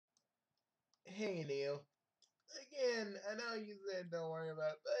Hey Neil. Again, I know you said don't worry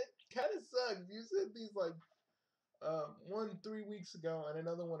about it, but it kind of sucks. You said these like one 3 weeks ago and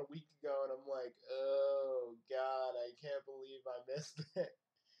another one a week ago, and I'm like, oh God, I can't believe I missed that.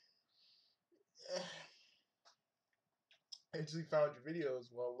 I actually found your videos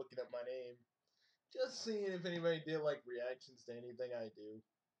while looking up my name, just seeing if anybody did like reactions to anything I do.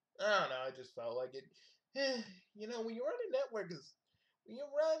 I don't know. I just felt like it. When you run a network, is when you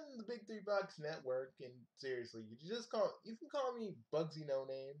run the Big Three Box Network, and seriously, you can call me Bugsy No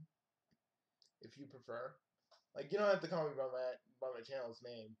Name if you prefer. Like you don't have to call me by my channel's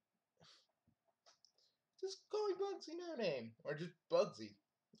name. Just call me Bugsy No Name or just Bugsy.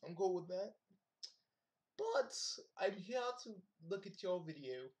 I'm cool with that. But I'm here to look at your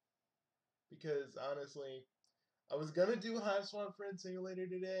video because honestly, I was gonna do Hive Swamp Friend Simulator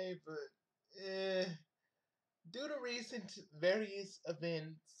today, but due to recent various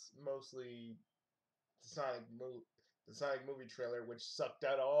events, mostly the the Sonic movie trailer, which sucked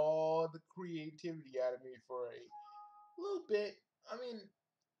out all the creativity out of me for a little bit. I mean,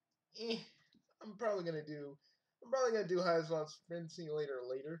 eh, I'm probably gonna do Hive Swamp Friend Simulator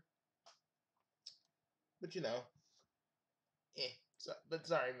later, but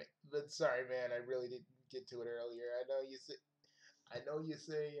sorry, man. I really didn't get to it earlier. I know you say, I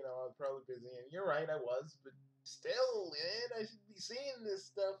was probably busy, and you're right, I was, but still, man, I should be seeing this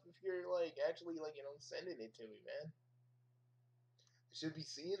stuff if you're, like, actually, like, sending it to me, man. I should be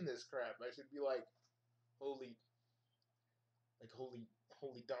seeing this crap. I should be like, holy,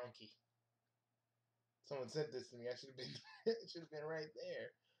 holy donkey. Someone sent this to me. I should have been, should have been right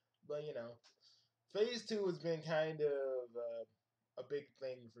there. But, Phase 2 has been kind of a big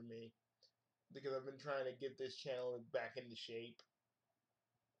thing for me because I've been trying to get this channel back into shape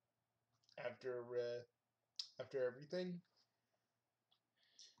after everything,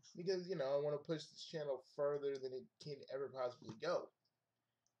 because I want to push this channel further than it can ever possibly go,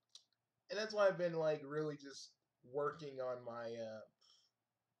 and that's why I've been like really just working on my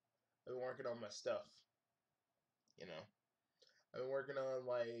I've been working on my stuff. I've been working on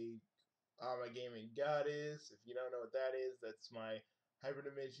my gaming goddess. If you don't know what that is, that's my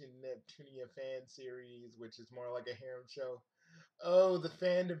Hyperdimension Neptunia fan series, which is more like a harem show. Oh, the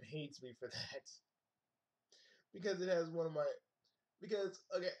fandom hates me for that because it has one of my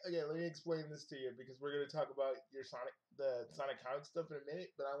okay, let me explain this to you because we're gonna talk about the Sonic comic stuff in a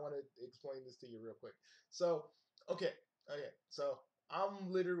minute, but I want to explain this to you real quick. So, so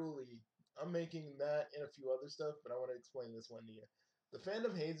I'm making that and a few other stuff, but I want to explain this one to you. The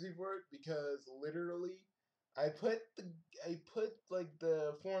fandom hates me for it because literally, I put like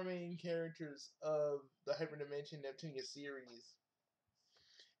the four main characters of the Hyperdimension Neptunia series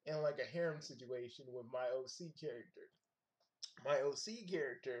in like a harem situation with my OC character. My OC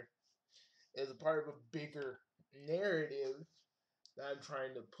character is a part of a bigger narrative that I'm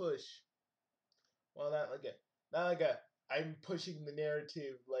trying to push. Well, not like a I'm pushing the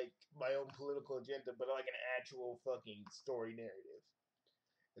narrative like my own political agenda, but like an actual fucking story narrative.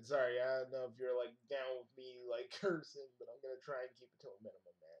 And sorry, I don't know if you're like down with me like cursing, but I'm gonna try and keep it to a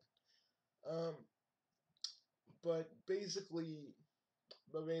minimum, man. But basically,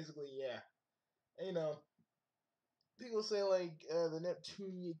 yeah. And, people say like the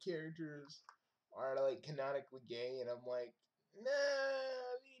Neptunia characters are like canonically gay, and I'm like, nah.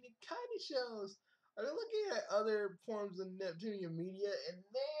 I mean, it kind of shows. I've been looking at other forms of Neptunia media, and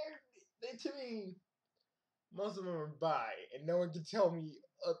they to me, most of them are bi, and no one can tell me,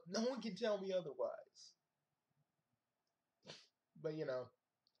 otherwise. But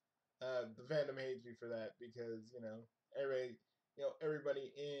the fandom hates me for that because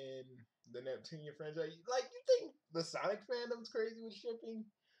everybody in the Neptunia franchise, like, you think the Sonic fandom's crazy with shipping?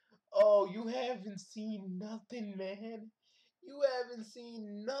 Oh, you haven't seen nothing, man. You haven't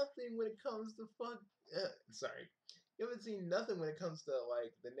seen nothing when it comes to sorry. You haven't seen nothing when it comes to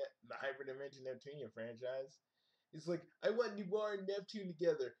like the Hyperdimension Neptunia franchise. It's like, I want Noir and Neptune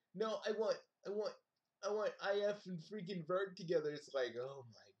together. No, I want IF and freaking Vert together. It's like, oh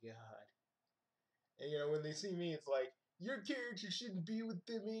my god. And when they see me, it's like, your character shouldn't be with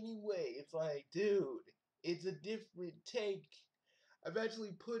them anyway. It's like, dude, it's a different take. I've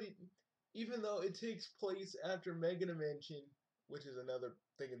actually put it, even though it takes place after Mega Dimension, which is another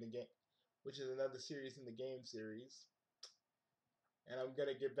thing in the game, which is another series in the game series. And I'm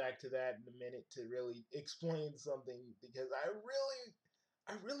gonna get back to that in a minute to really explain something, because I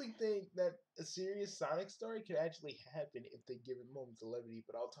really think that a serious Sonic story could actually happen if they give it moments of levity.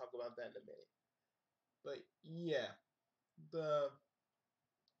 But I'll talk about that in a minute. But yeah, the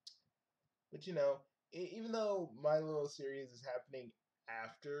but even though my little series is happening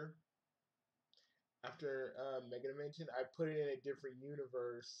after after Mega Dimension, I put it in a different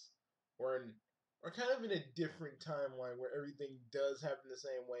universe, or or kind of in a different timeline where everything does happen the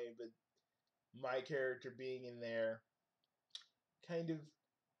same way, but my character being in there kind of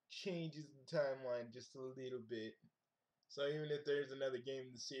changes the timeline just a little bit. So even if there's another game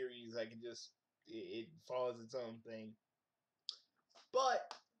in the series, I can just it follows its own thing.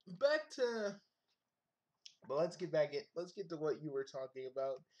 But back to but let's get to what you were talking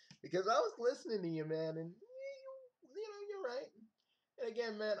about because I was listening to you, man, and you're right. And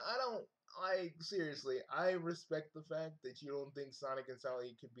again, man, I seriously I respect the fact that you don't think Sonic and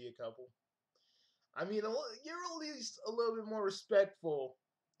Sally could be a couple. I mean, you're at least a little bit more respectful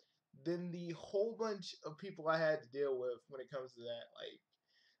than the whole bunch of people I had to deal with when it comes to that. Like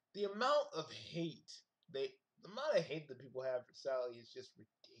the amount of hate the amount of hate that people have for Sally is just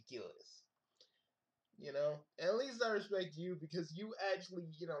ridiculous. You know, and at least I respect you because you actually,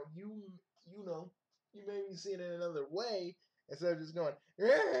 you know, you made me see it in another way instead of just going,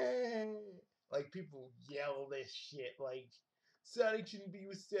 "Hey!" Like people yell this shit like Sally shouldn't be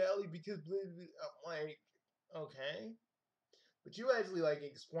with Sally because blah, blah. I'm like, okay, but you actually like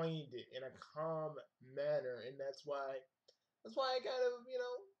explained it in a calm manner, and that's why I kind of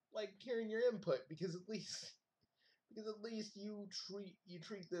like hearing your input because at least you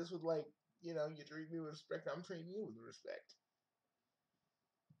treat this with like you treat me with respect. I'm treating you with respect.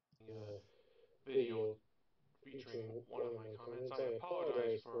 A video featuring one of my comments. I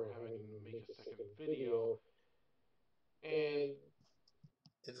apologize for having to make a second video. And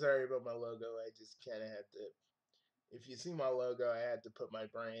And sorry about my logo. I just kind of had to. If you see my logo, I had to put my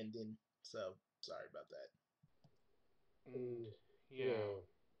brand in. So sorry about that. and yeah.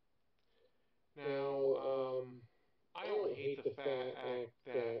 Now, I don't hate the fact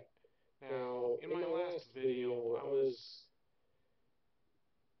that now in my last video I was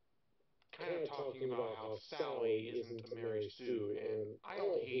kind of talking about how Sally isn't a Mary Sue, and I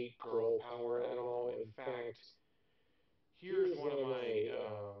don't hate girl power at all. In fact, here's one of my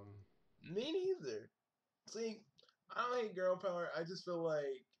Me neither. See, I don't hate girl power. I just feel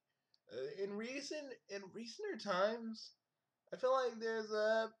like in recenter times, I feel like there's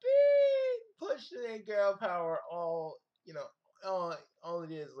a big push to that girl power. All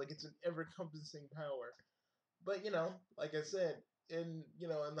it is like it's an ever-encompassing power. But like I said, in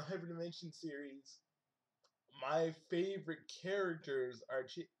the hyperdimension series, my favorite characters are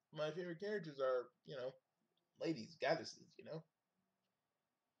ladies, goddesses.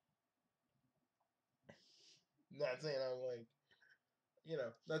 Not saying I'm like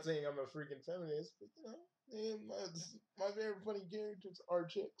not saying I'm a freaking feminist, but my favorite funny characters are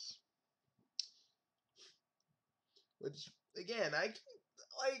chicks. Which again, I can,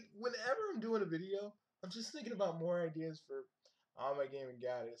 like whenever I'm doing a video, I'm just thinking about more ideas for my gaming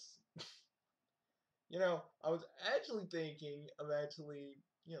goddess. I was actually thinking of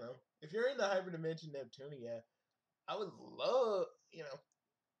if you're in the hyperdimension Neptunia, I would love,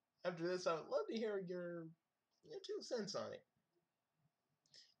 after this, I would love to hear your 2 cents on it.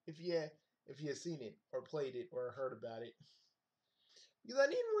 If you if you've seen it or played it or heard about it, because I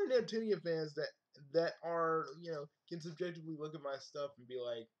need more Neptunia fans that are can subjectively look at my stuff and be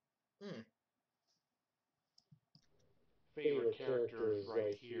like, hmm, favorite characters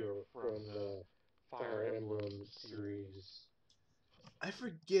right here from the Fire Emblem series. I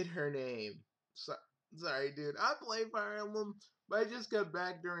forget her name. So, sorry, dude. I play Fire Emblem, but I just got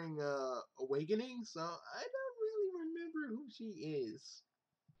back during Awakening, so I don't really remember who she is.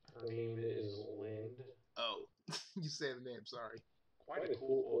 Her name is Lind. Oh, you said the name. Sorry. Quite a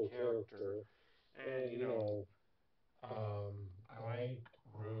cool character. And, I like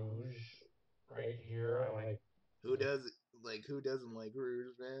Rouge right here. I like Who does it? Like who doesn't like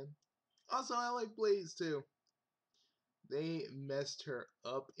Rouge, man? Also, I like Blaze too. They messed her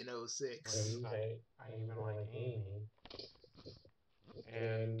up in '06. I even like Amy.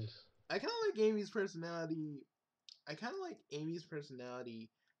 And I kind of like Amy's personality. I kind of like Amy's personality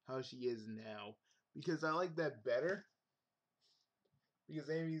how she is now because I like that better. Because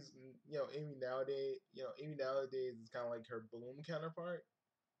Amy nowadays is kind of like her Bloom counterpart,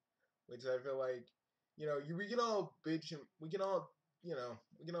 which I feel like, we can all bitch and we can all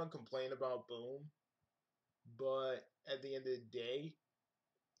complain about Boom, but at the end of the day,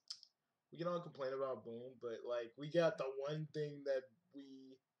 we can all complain about Boom, but like we got the one thing that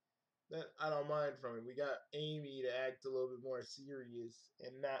I don't mind from it. We got Amy to act a little bit more serious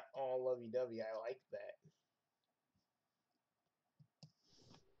and not all lovey dovey. I like that.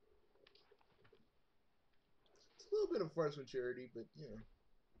 It's a little bit of forced maturity, but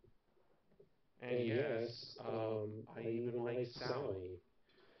yes, I even like Sally.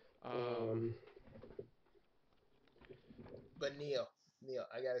 Um, But Neil,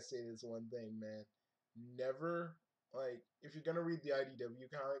 I gotta say this one thing, man. Never like if you're gonna read the IDW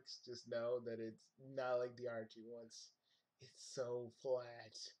comics, just know that it's not like the R2 ones. It's so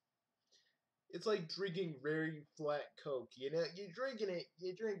flat. It's like drinking very flat Coke. You know, you're drinking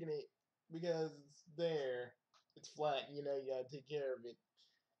it because it's there. It's flat. You know, you gotta take care of it.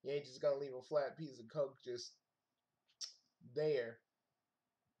 You ain't just gonna leave a flat piece of Coke just there.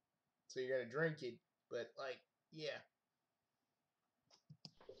 So you're gonna drink it. But like, yeah.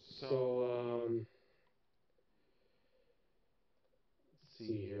 So, let's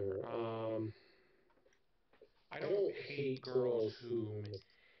see here. I don't hate girls who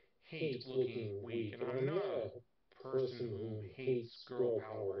hate looking weak, and I'm not a person who hates girl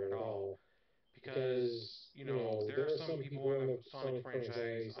power at all. Because, there are some people in the Sonic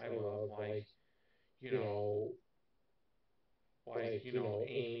franchise I love, you know,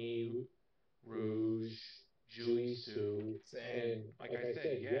 Amy, Rouge, Julie Sue, Same. and like I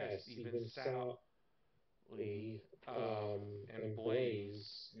said, yes, even Sally and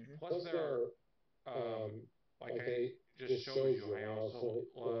Blaze. Mm-hmm. Plus, like I just showed you, I also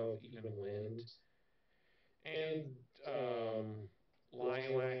love even Lind and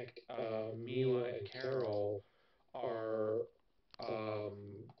Lilac, Mila, and Carol are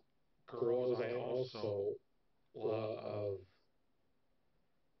girls I also love.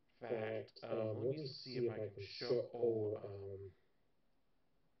 Fact, let me see if I can show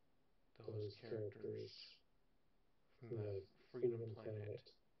those characters from the Freedom Planet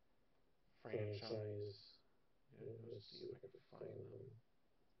franchise. Let's see if I can find them.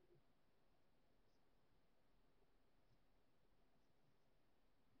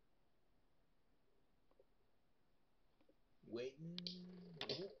 Waiting.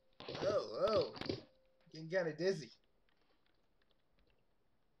 Oh, getting kind of dizzy.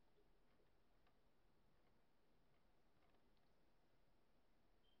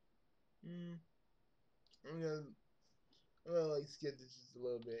 Hmm. I'm gonna like skip this just a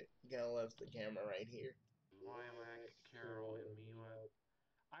little bit. You kind of left the camera right here. Lilac, Carol, and Mila.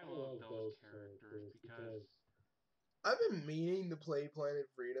 I love those characters because I've been meaning to play Planet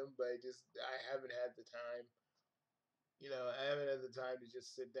Freedom, but I haven't had the time. You know, I haven't had the time to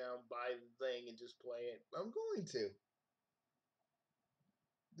just sit down, buy the thing, and just play it. I'm going to.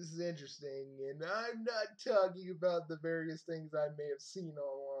 This is interesting, and I'm not talking about the various things I may have seen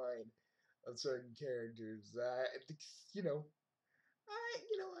online of certain characters. You know, I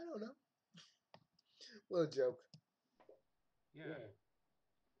don't know. Little joke. yeah,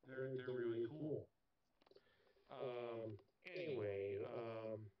 they're really cool. Anyway,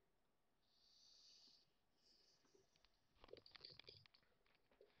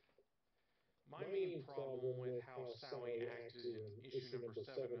 my main problem with how Sally acted in issue number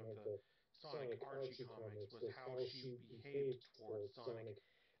 7 of the Sonic Archie comics was how she behaved towards Sonic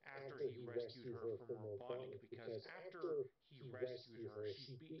after he rescued her from Robotnik, because after he rescued her,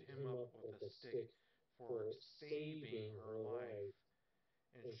 she beat him up with a stick for saving her life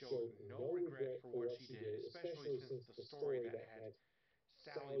and showed no regret for what she did, especially since the story that had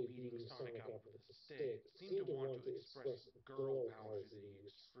Sally beating Sonic up with a stick seemed to want to express girl power to the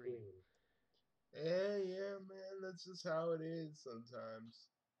extreme. Yeah, man. That's just how it is sometimes.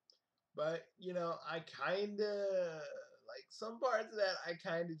 But I kind of like some parts of that. I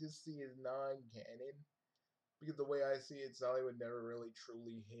kind of just see as non-canon because the way I see it, Sally would never really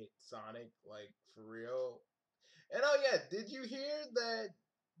truly hit Sonic like for real. And oh yeah, did you hear that?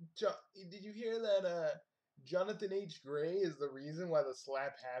 Did you hear that? Jonathan H. Gray is the reason why the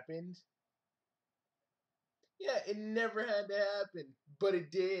slap happened. Yeah, it never had to happen, but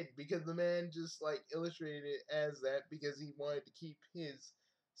it did because the man just like illustrated it as that because he wanted to keep his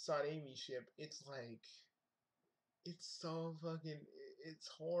Son Amy ship. It's like it's so fucking it's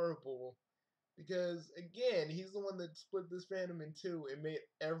horrible because again, he's the one that split this fandom in two and made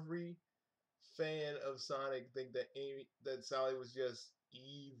every fan of Sonic think that Sally was just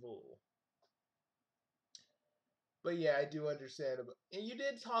evil. But yeah, I do understand about, and you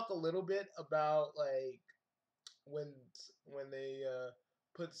did talk a little bit about like when when they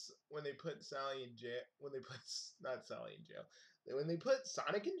when they put Sally in jail, when they put not Sally in jail, when they put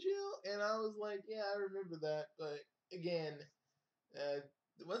Sonic in jail, and I was like, yeah, I remember that. But again, uh,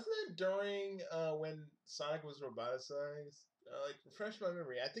 wasn't that during when Sonic was roboticized? Like refresh my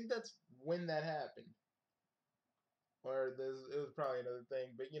memory. I think that's when that happened. Or it was probably another thing,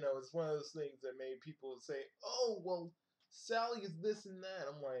 but it's one of those things that made people say, "Oh, well, Sally is this and that."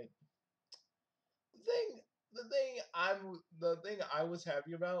 I'm like, the thing, the thing I was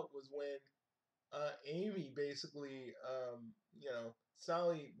happy about was when Amy basically,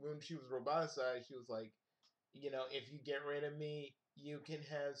 Sally when she was roboticized, she was like, if you get rid of me, you can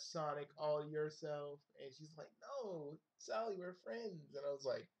have Sonic all yourself. And she's like, no, Sally, we're friends. And I was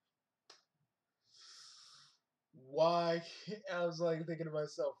like, why? I was like thinking to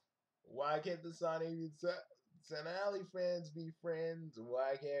myself, why can't the Sonic and Sally fans be friends?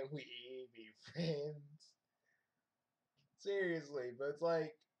 Why can't we be friends? Seriously, but it's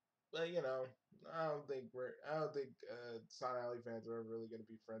like, but I don't think Sonic Alley fans are ever really gonna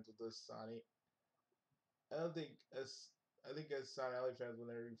be friends with this Sonic. I don't think as I think as Sonic Alley fans will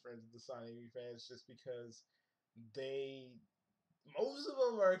never be friends with the Sonic fans just because they most of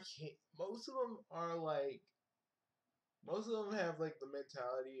them are like most of them have like the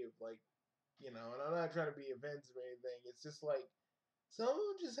mentality of like and I'm not trying to be offensive or anything. It's just like some of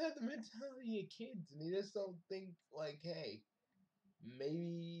them just have the mentality of kids and they just don't think like, hey,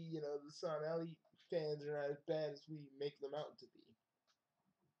 maybe the Son Alley fans are not as bad as we make them out to be.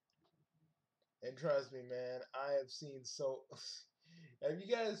 And trust me, man, I have seen so. Have you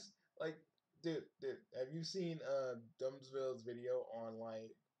guys like, dude? Have you seen Dumbsville's video on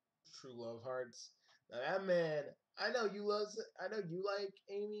like True Love Hearts? Now that man, I know you like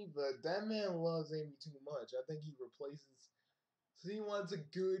Amy, but that man loves Amy too much. I think he replaces. So he wants a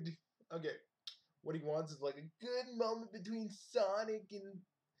good. Okay, what he wants is like a good moment between Sonic and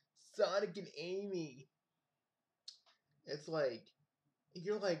Amy. It's like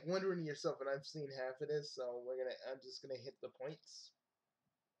you're like wondering to yourself, and I've seen half of this, so I'm just gonna hit the points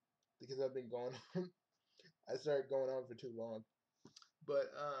because I've been going on. I started going on for too long,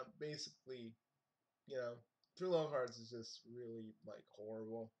 but basically, you know, True Love Hearts is just really like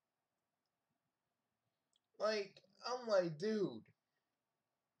horrible. Like I'm like, dude.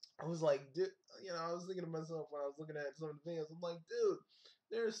 I was like, dude, I was thinking to myself when I was looking at some of the videos. I'm like, dude,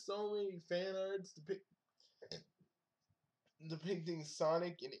 there's so many fan arts depicting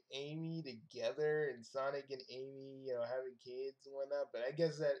Sonic and Amy together, and Sonic and Amy, having kids and whatnot. But I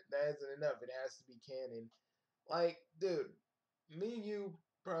guess that isn't enough. It has to be canon. Like, dude, me and you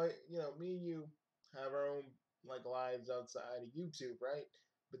probably, me and you have our own like lives outside of YouTube, right?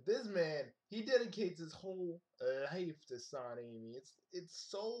 But this man, he dedicates his whole life to Son Amy. It's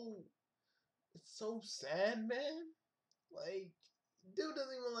so sad, man. Like, dude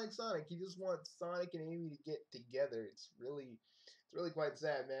doesn't even like Sonic. He just wants Sonic and Amy to get together. It's really quite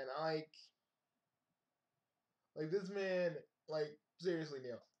sad, man. Like this man, like seriously,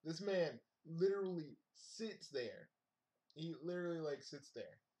 Neil, this man literally sits there. He literally like sits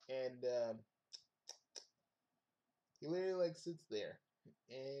there, and he literally like sits there,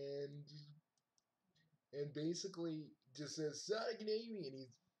 and basically just says Sonic and Amy, and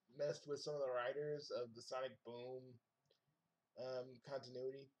he's messed with some of the writers of the Sonic Boom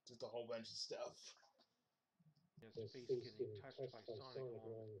continuity, just a whole bunch of stuff. His face getting touched by Sonic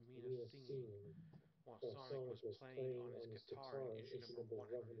along with Mina singing while Sonic was playing on his guitar in issue number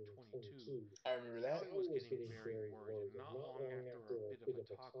 122. I remember that. Sally was getting very worried, and not long after a bit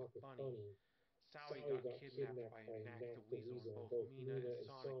of a talk of Bunny, Sally got kidnapped by Mac the Weasel, and both Mina and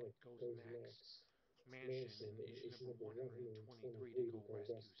Sonic go to Mac's mansion in issue number 123 to go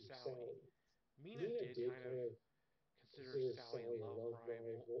rescue Sally. Mina did kind of consider Sally a love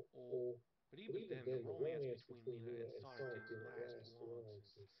rival, but even then, the romance between Mina and Sonic didn't last long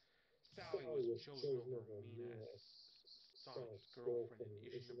since Sally was chosen over Mina as Sonic's girlfriend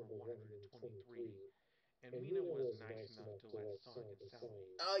in issue number 123, and Mina was nice enough to let Sonic and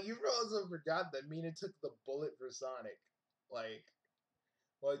Sally in. You also forgot that Mina took the bullet for Sonic. Like,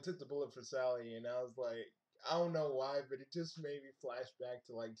 well, he took the bullet for Sally, and I was like, I don't know why, but it just made me flash back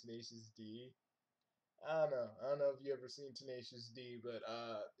to like Tenacious D. I don't know. I don't know if you ever seen Tenacious D, but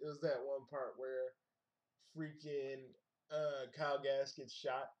it was that one part where freaking Kyle Gass gets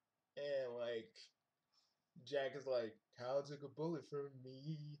shot, and like Jack is like, Kyle took a bullet from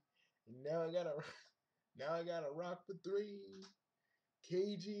me, and now I gotta rock for three.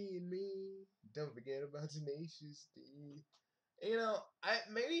 KG and me. Don't forget about Tenacious D. I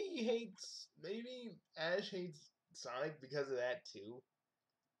maybe Ash hates Sonic because of that too.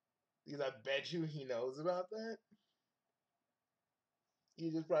 Because I bet you he knows about that.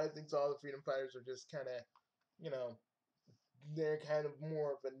 He just probably thinks all the freedom fighters are just kind of, you know, they're kind of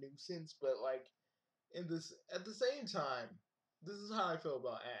more of a nuisance. But like in this, at the same time, this is how I feel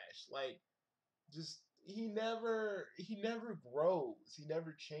about Ash. Like, just he never grows. He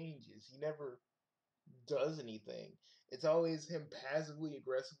never changes. He never does anything. It's always him passively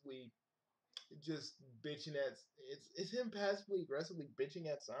aggressively just bitching at it's him passively aggressively bitching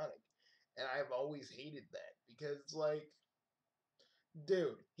at Sonic. And I've always hated that because it's like,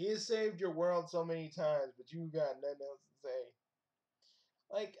 dude, he has saved your world so many times, but you got nothing else to say.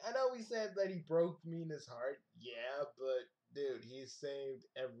 Like, I know we said that he broke Mina's heart. Yeah, but dude, he saved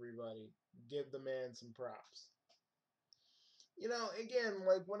everybody. Give the man some props. Again,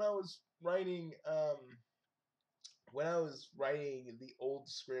 like when I was writing the old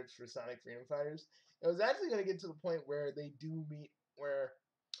scripts for Sonic Freedom Fighters, it was actually going to get to the point where they do meet, where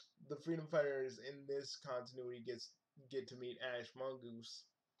the Freedom Fighters in this continuity get to meet Ash Mongoose,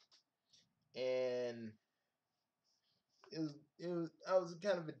 and it was I was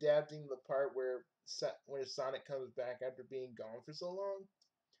kind of adapting the part where Sonic comes back after being gone for so long,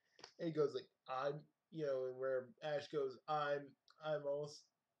 and he goes like and where Ash goes, I'm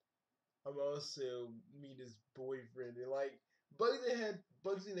also Mina's boyfriend, and like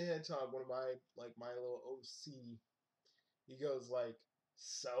Bugsy the Hedgehog, one of my little OC, he goes like,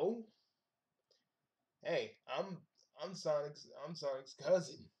 so hey, I'm Sonic's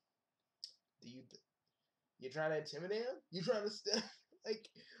cousin. Do you trying to intimidate him? You trying to like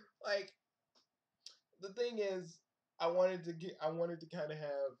like the thing is, I wanted to kind of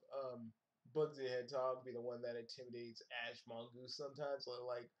have Bugsy the Hedgehog be the one that intimidates Ash Mongoose sometimes. So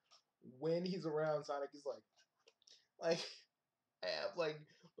like when he's around, Sonic is like I have like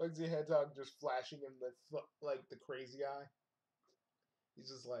Bugsy the Hedgehog just flashing him the crazy eye. He's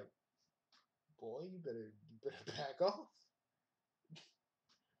just like, boy, you better back off.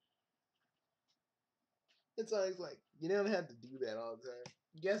 It's always like, you don't have to do that all the time.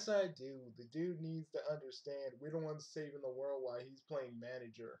 Yes, I do. The dude needs to understand we're the ones saving the world while he's playing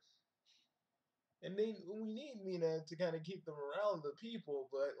manager. And we need Mina to kind of keep the morale of the people,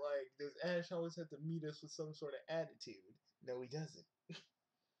 but like, does Ash always have to meet us with some sort of attitude? No, he doesn't.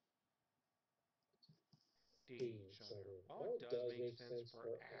 Dating each other. While it does make sense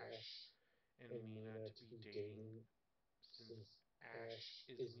for Ash and Mina to be dating, since Ash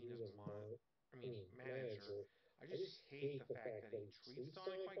is Mina's manager, I just hate the fact that he treats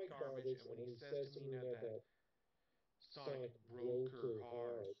Sonic like garbage, and when he says to Mina that Sonic broke her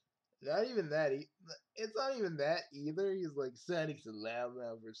heart, Not even that. It's not even that either. He's like Sonic's a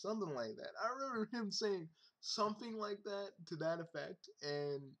loudmouth or something like that. I remember him saying something like that to that effect,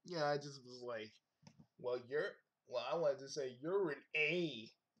 and yeah, I just was like, well, I wanted to say you're an A.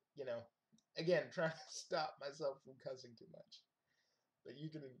 You know, again, trying to stop myself from cussing too much. But you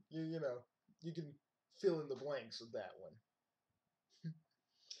can fill in the blanks with that one.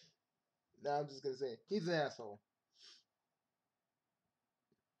 Now I'm just gonna say he's an asshole.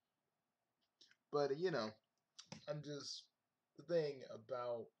 But I'm just the thing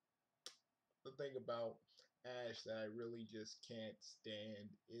about the thing about Ash that I really just can't stand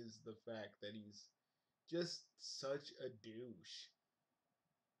is the fact that he's just such a douche.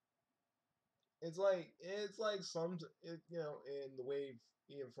 It's like in the way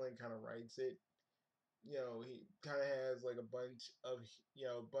Ian Flynn kind of writes it, he kind of has like a bunch of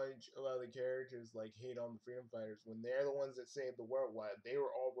other characters like hate on the Freedom Fighters when they're the ones that saved the world. While they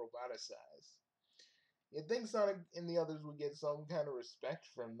were all roboticized. You'd think Sonic and the others would get some kind of respect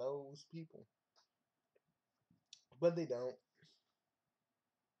from those people, but they don't.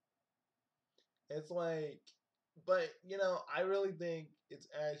 It's like, but I really think it's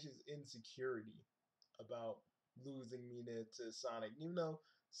Ash's insecurity about losing Mina to Sonic. Even though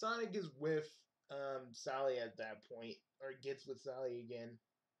Sonic is with Sally at that point, or gets with Sally again,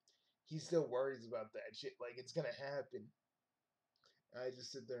 he still worries about that shit. Like it's gonna happen. And I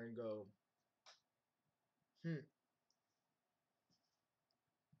just sit there and go, hmm.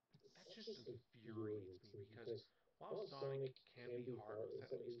 that just infuriates me because while Sonic can be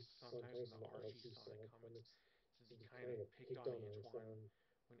heartless, at least sometimes in the Archie Sonic comics, since he kind of picked on Antoine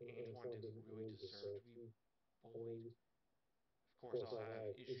when Antoine didn't really deserve to be bullied. Of course, I'll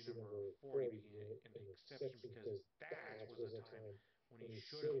have issue number 40 being an exception because that was the time when he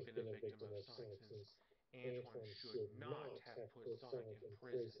should have been a victim of Sonic, since Antoine should not have put Sonic in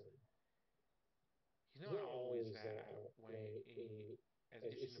prison. He's not always that way, as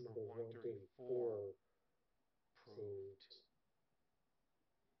issue number 134 proved.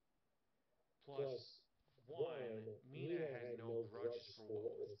 Plus, one, Mina had no grudges for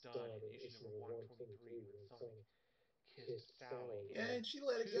what was done in issue number 123 when Sonic kissed Sally, Yeah, and and she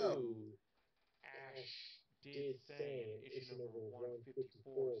let it go. two, Ash did say in issue number 154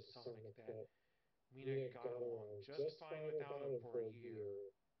 to Sonic that Mina got along just fine without him for a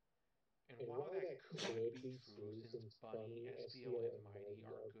year. And while that could be true, since Bunny, SPO, and Mighty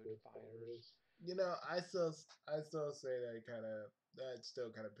are good fighters, I still say that still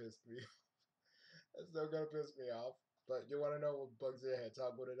kind of pissed me. That still kind of pissed me off. But you want to know what Bugsy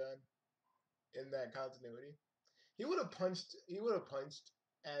Hedgehog would have done in that continuity? He would have punched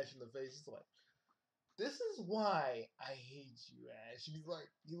Ash in the face. He's like, This is why I hate you, Ash. He's like,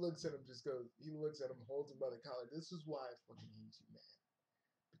 he looks at him, just goes, he looks at him, holds him by the collar. This is why I fucking hate you, man.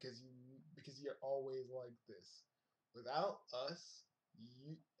 Because you're always like this. Without us,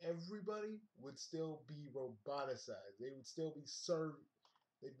 everybody would still be roboticized. They would still be served.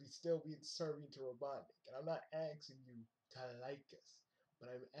 They'd be still be serving to robotic. And I'm not asking you to like us, but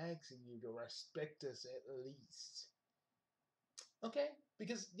I'm asking you to respect us at least. Okay?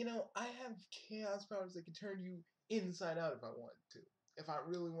 Because, I have chaos powers that can turn you inside out if I wanted to. If I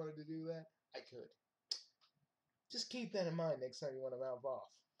really wanted to do that, I could. Just keep that in mind next time you want to mouth off.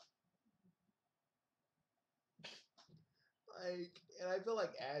 And I feel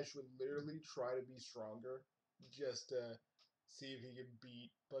like Ash would literally try to be stronger just to see if he can beat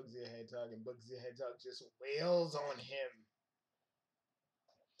Bugsy the Hedgehog, and Bugsy the Hedgehog just wails on him.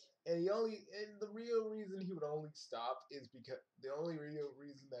 And the real reason he would only stop is because the only real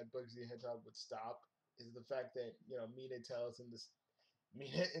reason that Bugsy the Hedgehog would stop is the fact that Mina tells him this.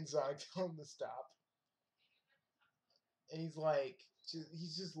 Mina and Sonic tell him to stop, and he's like,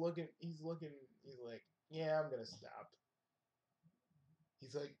 he's just looking. He's looking. He's like, yeah, I'm gonna stop.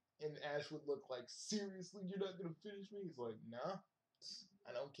 He's like, and Ash would look like, seriously, you're not gonna finish me? He's like, nah,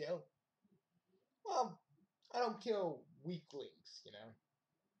 I don't kill. Well, I don't kill weaklings. And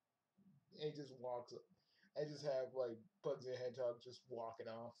he just walks up. I just have like Bugsy the Hedgehog just walking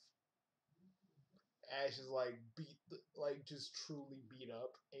off. Ash is like like just truly beat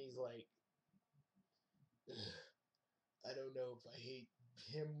up, and he's like, I don't know if I hate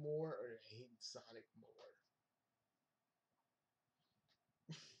him more or I hate Sonic more.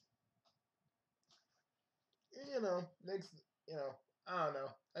 Next, I don't know.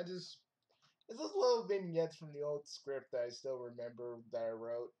 It's those little vignettes from the old script that I still remember that I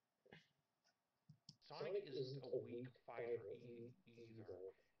wrote. Sonic isn't a weak fighter either.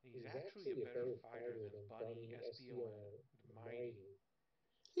 He's actually a better fighter than Bunny, Espio, and the Mighty.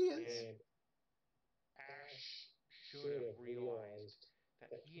 He is. And Ash should have realized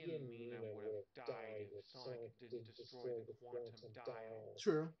that he and Mina would have died if Sonic didn't destroy the quantum dial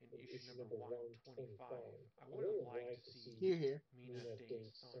True. in issue number 125. I would have liked to see Here, here. Mina date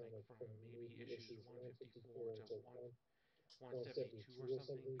Sonic from maybe issues 154 to 172 or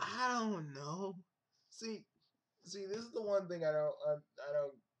something. I don't know. See, this is the one thing I don't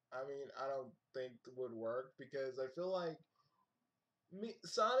think would work because I feel like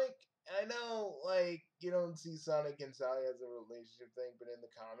Sonic. I know, like, you don't see Sonic and Sally as a relationship thing, but in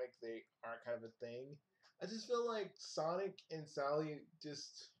the comic, they are kind of a thing. I just feel like Sonic and Sally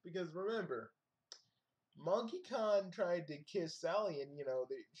just because remember, Monkey Kong tried to kiss Sally, and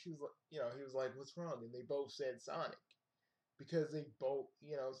she was, he was like, "What's wrong?" And they both said Sonic because they both,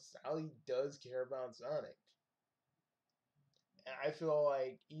 Sally does care about Sonic. And I feel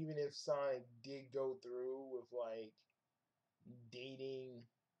like even if Sonic did go through with like dating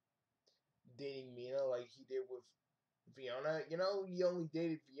Mina like he did with Fiona, he only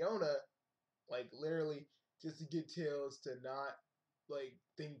dated Fiona like literally just to get Tails to not like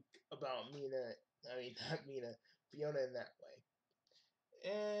think about Mina. I mean, not Mina, Fiona in that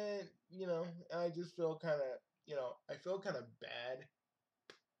way. And I just feel kind of, I feel kind of bad.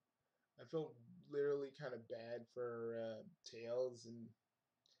 I feel literally kind of bad for Tails and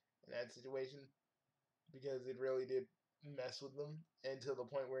in that situation because it really did mess with them and to the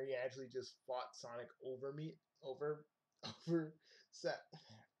point where he actually just fought Sonic over me over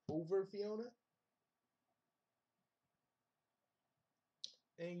over Fiona.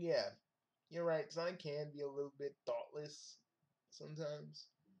 And yeah, you're right. Sonic can be a little bit thoughtless sometimes,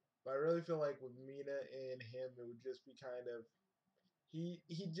 but I really feel like with Mina and him, it would just be kind of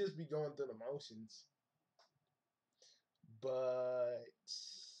he'd just be going through the motions. But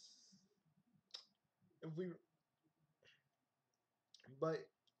if we but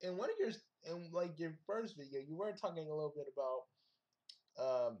in one of your first video, you were talking a little bit about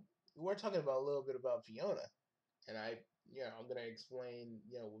a little bit about Fiona, and I'm gonna explain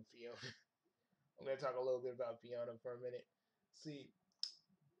with Fiona. I'm gonna talk a little bit about Fiona for a minute. See,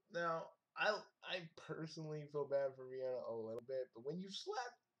 now I personally feel bad for Fiona a little bit, but when you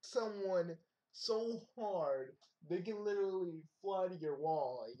slap someone so hard they can literally fly to your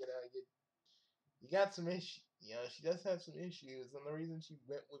wall, you got some issues. She does have some issues, and the reason she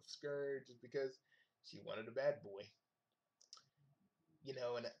went with Scourge is because she wanted a bad boy.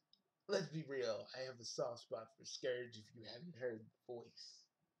 And let's be real, I have a soft spot for Scourge if you haven't heard the voice.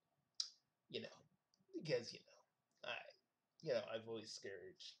 You know, because I I've always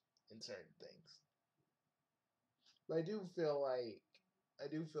Scourge in certain things. But I do feel like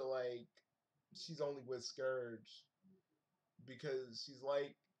she's only with Scourge because she's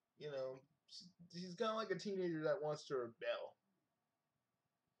like, she's kind of like a teenager that wants to rebel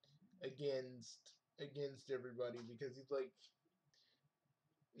against everybody because he's like,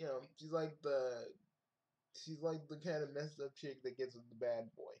 she's like the kind of messed up chick that gets with the bad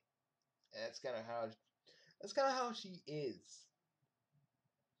boy. And that's kind of how she is.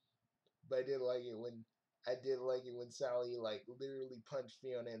 But I did like it when Sally like literally punched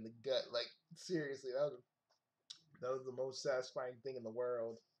Fiona in the gut. Like seriously, that was the most satisfying thing in the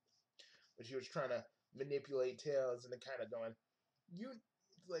world. When she was trying to manipulate Tails and kind of going, you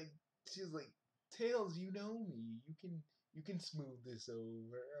like she was like, Tails, you know me. You can smooth this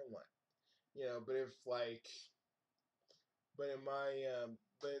over. I'm like, but if like but in my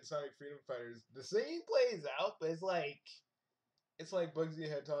but in Sonic Freedom Fighters, the same plays out, but it's like Bugsy the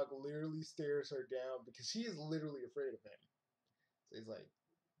Hedgehog literally stares her down because she is literally afraid of him. So he's like,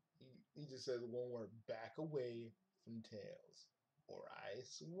 he just says one word, back away from Tails, or I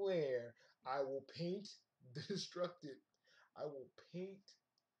swear I will paint the destructive. I will paint.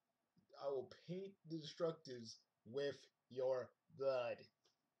 I will paint the destructives with your blood.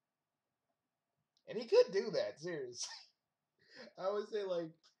 And he could do that, seriously. I always say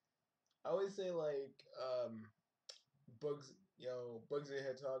like, I always say like, Bugs the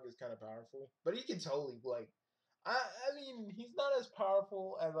Hedgehog is kind of powerful, but he can totally like. I mean, he's not as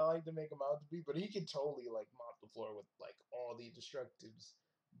powerful as I like to make him out to be, but he can totally like mop the floor with like all the destructives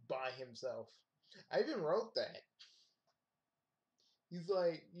by himself. I even wrote that. He's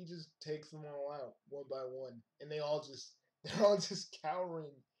like he just takes them all out one by one, and they're all just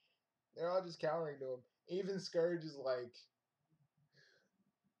cowering. They're all just cowering to him. Even Scourge goes like,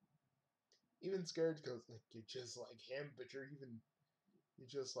 "You're just like him,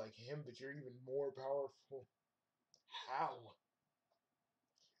 but you're even more powerful." How?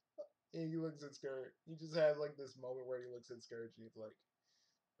 And he looks at Scourge. He just has like this moment where he looks at Scourge and he's like,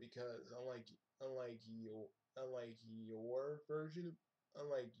 because unlike your version,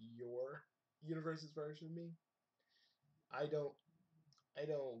 unlike your universe's version of me, I don't I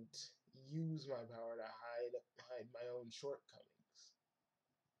don't use my power to hide my own shortcomings.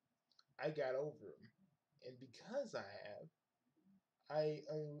 I got over them, and because I have, I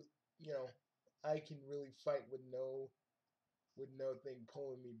you know I can really fight with no thing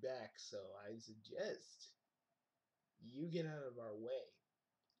pulling me back. So I suggest you get out of our way,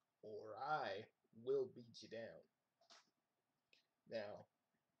 or I will beat you down. Now,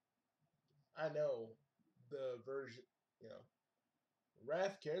 I know the version, you know,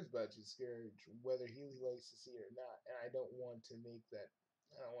 Wrath cares about you, Scourge, whether he likes to see it or not, and I don't want to make that.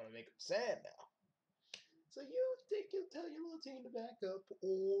 I don't want to make him sad now. So you tell your little team to back up,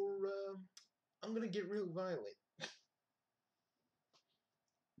 or I'm gonna get real violent.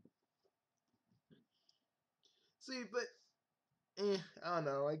 See, but I don't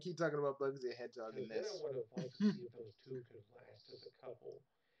know. I keep talking about Bugsy the Hedgehog in Because then I this. would have liked to see if those two could last as a couple.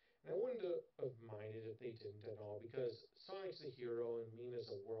 And I wouldn't have minded if they didn't at all, because Sonic's a hero and Mina's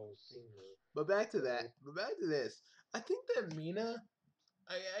a world singer. But back to that. So, But back to this. I think that Mina.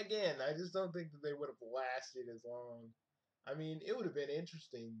 I just don't think that they would have lasted as long. I mean, it would have been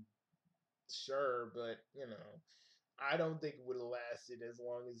interesting, sure, but I don't think it would have lasted as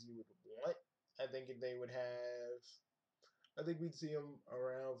long as you would want. I think they would have. I think we'd see them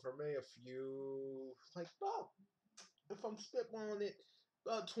around for maybe a few, like about, if I'm spitballing it,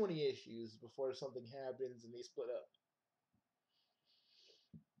 about 20 issues before something happens and they split up.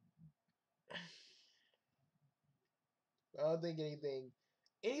 I don't think anything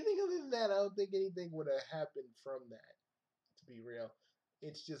other than that. I don't think anything would have happened from that. To be real,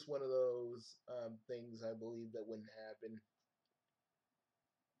 it's just one of those things I believe that wouldn't happen.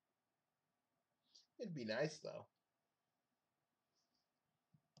 It'd be nice though.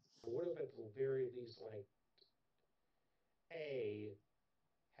 I would have at the very least liked A,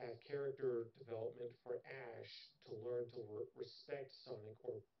 have character development for Ash to learn to respect Sonic,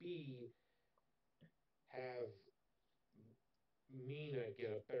 or B, have Mina get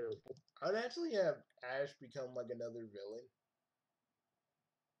a better. I'd actually have Ash become like another villain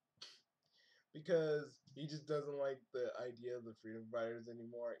because he just doesn't like the idea of the freedom fighters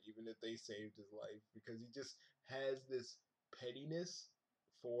anymore, even if they saved his life. Because he just has this pettiness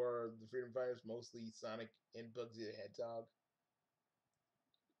for the freedom fighters, mostly Sonic and Bugsy the Hedgehog.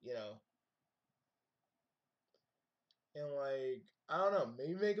 You know, and like I don't know,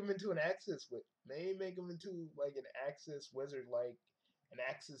 maybe make him into an Axis with, maybe make him into like an Axis wizard like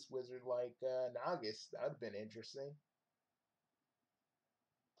Nagus. That would have been interesting.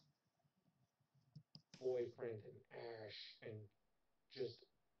 Boyfriend and Ash and just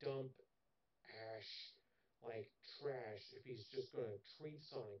dump Ash like trash if he's just going to treat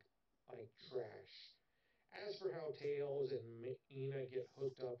Sonic like trash. As for how Tails and Ina get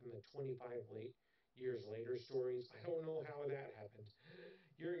hooked up in the 25 years later stories, I don't know how that happened.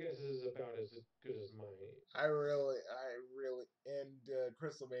 Your guess is about as good as mine. and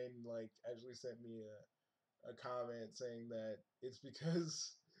Crystal Maiden like actually sent me a comment saying that it's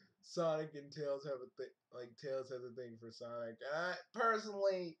because Sonic and Tails have a like Tails has a thing for Sonic. And I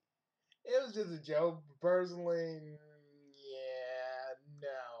personally, it was just a joke. Personally, yeah,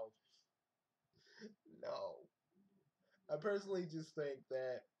 no, no. I personally just think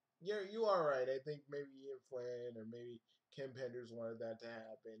that you are right. I think maybe Ian Flynn or maybe Kim Penders wanted that to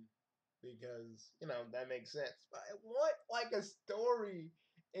happen because that makes sense. But I want like a story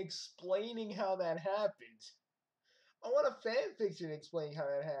explaining how that happened. I want a fan fiction explaining how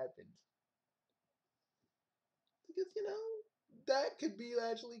that happened because that could be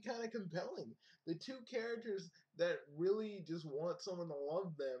actually kind of compelling. The two characters that really just want someone to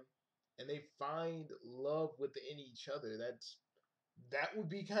love them and they find love within each other. That would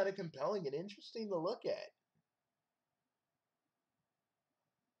be kind of compelling and interesting to look at.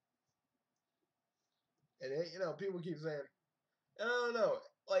 And people keep saying, I don't know,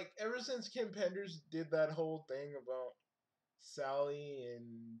 like ever since Kim Penders did that whole thing about Sally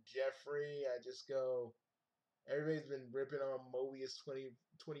and Jeffrey, I just go, everybody's been ripping on Mobius 20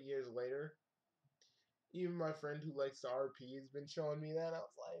 years later. Even my friend who likes the RP has been showing me that. I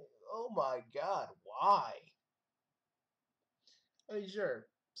was like, oh my god, why? I mean, sure,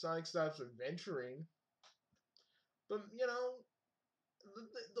 Sonic stops adventuring, but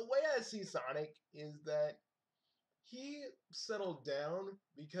the way I see Sonic is that he settled down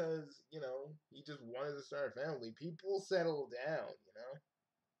because he just wanted to start a family. People settle down.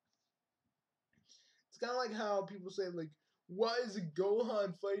 It's kind of like how people say like, why is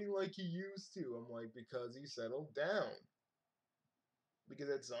Gohan fighting like he used to? I'm like, because he settled down. Because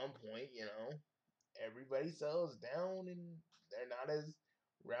at some point, everybody settles down and they're not as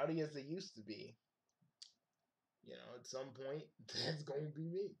rowdy as they used to be. At some point, that's going to be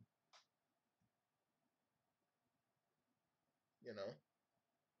me. You know,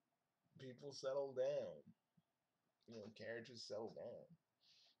 people settle down. Characters settle down,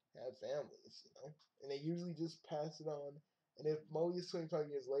 have families, and they usually just pass it on. And if Mobius 25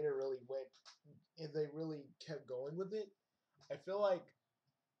 years later really went, if they really kept going with it, I feel like,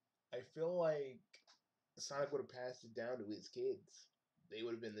 I feel like Sonic would have passed it down to his kids. They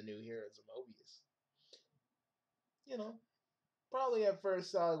would have been the new heroes of Mobius. You know, Probably at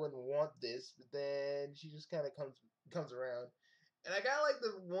first Sally wouldn't want this, but then she just kind of comes around. And I kind of like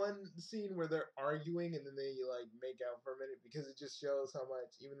the one scene where they're arguing and then they like make out for a minute because it just shows how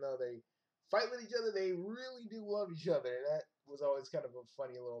much, even though they fight with each other, they really do love each other. And that was always kind of a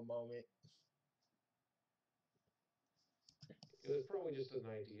funny little moment. It was probably just an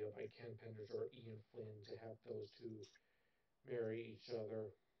idea by Ken Penders or Ian Flynn to have those two marry each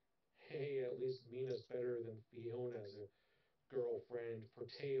other. Hey, at least Mina's better than Fiona as a girlfriend for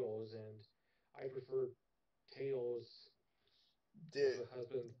Tails, and I prefer Tails as Dude, a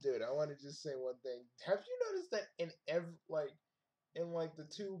husband. I want to just say one thing. Have you noticed that in like the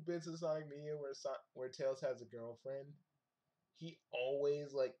two bits of Sonic Media where Tails has a girlfriend, he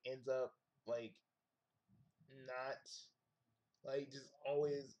always like ends up like not like just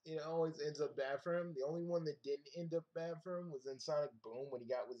always it always ends up bad for him. The only one that didn't end up bad for him was in Sonic Boom when he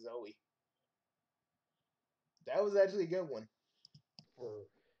got with Zoe. That was actually a good one. For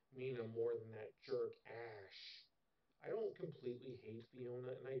Mina more than that jerk Ash. I don't completely hate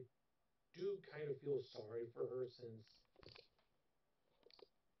Fiona, and I do kind of feel sorry for her since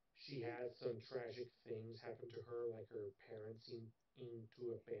she had some tragic things happen to her, like her parents seeming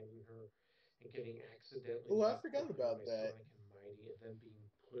to abandon her and getting accidentally Oh, I left forgot behind about by that. Sonic and Mighty and then being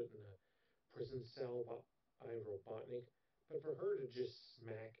put in a prison cell by Robotnik. But for her to just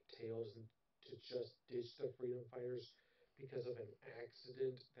smack Tails and to just ditch the Freedom Fighters because of an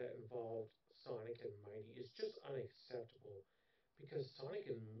accident that involved Sonic and Mighty is just unacceptable. Because Sonic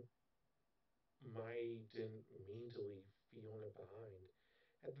and Mighty didn't mean to leave Fiona behind.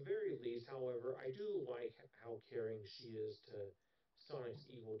 At the very least, however, I do like how caring she is to Sonic's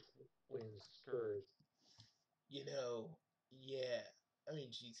evil twin Scourge. You know, yeah. I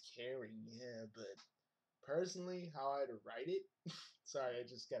mean, she's caring, yeah, but personally, how I'd write it. Sorry, I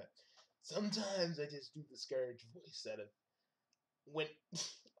just gotta. Sometimes I just do the Scourge voice out of when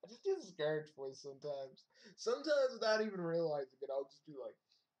I just do the Scourge voice sometimes. Sometimes without even realizing it, I'll just do like,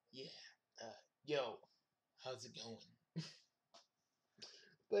 yeah, uh, yo, how's it going?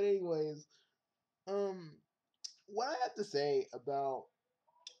 But anyways, um, what I have to say about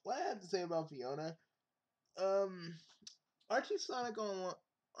Fiona, um, Archie Sonic on.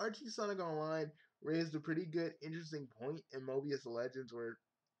 Archie Sonic Online raised a pretty good, interesting point in Mobius Legends where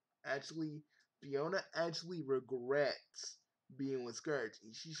actually Fiona actually regrets being with Scourge.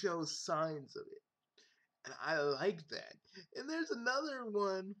 She shows signs of it. And I like that. And there's another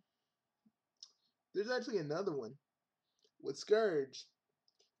one. There's actually another one with Scourge.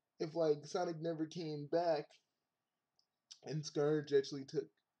 If like Sonic never came back and Scourge actually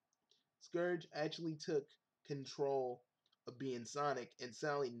took control of being Sonic, and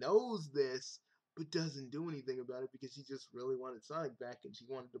Sally knows this but doesn't do anything about it because she just really wanted Sonic back and she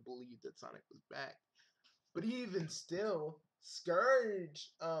wanted to believe that Sonic was back. But even still, Scourge,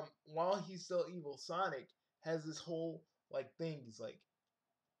 while he's still evil Sonic, has this whole like thing. He's like,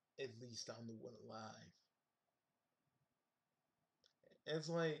 at least I'm the one alive. And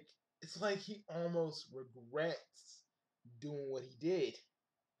it's like he almost regrets doing what he did.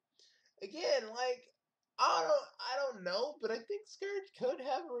 Again, like I don't know, but I think Scourge could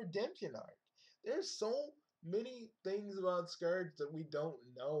have a redemption arc. There's so many things about Scourge that we don't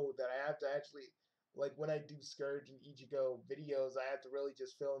know that I have to actually like when I do Scourge and Ichigo videos, I have to really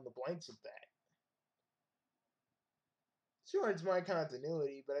just fill in the blanks with that. Sure, it's my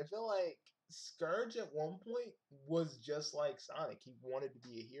continuity, but I feel like Scourge at one point was just like Sonic. He wanted to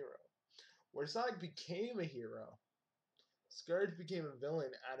be a hero. Where Sonic became a hero, Scourge became a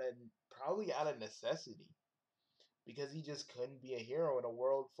villain probably out of necessity because he just couldn't be a hero in a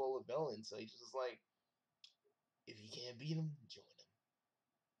world full of villains. So he's just like, if you can't beat him, join him.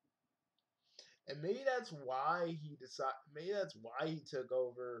 And maybe that's why he decided. Maybe that's why he took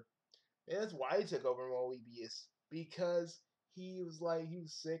over. Maybe that's why he took over Moebius because he was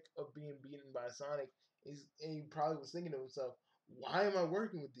sick of being beaten by Sonic. And he probably was thinking to himself, why am I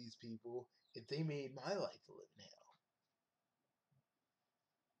working with these people if they made my life a living hell?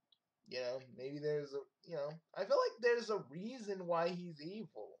 Maybe I feel like there's a reason why he's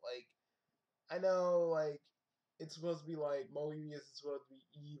evil. Like, I know, like, it's supposed to be like Mobius is supposed to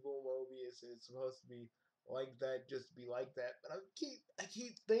be evil Mobius, and it's supposed to be like that, just to be like that. But I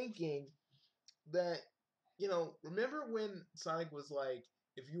keep thinking that, remember when Sonic was like,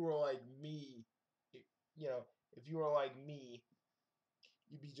 if you were like me, if you were like me,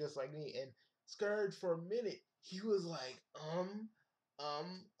 you'd be just like me. And Scourge, for a minute, he was like,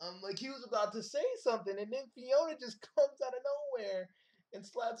 like he was about to say something, and then Fiona just comes out of nowhere and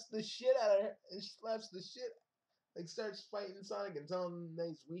slaps the shit out of her, and slaps the shit, like starts fighting Sonic and telling him that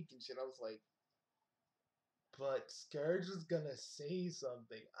he's weak and shit. I was like, but Scourge was gonna say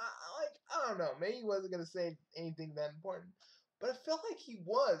something. I don't know. Maybe he wasn't gonna say anything that important, but I felt like he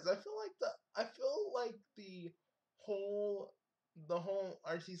was. I feel like whole the whole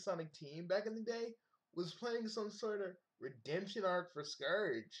RC Sonic team back in the day was playing some sort of redemption arc for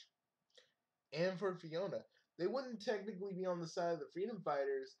Scourge and for Fiona. They wouldn't technically be on the side of the Freedom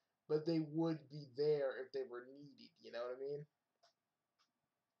Fighters, but they would be there if they were needed. You know what I mean?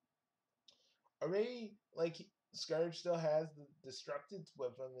 Or maybe like Scourge still has the Destructors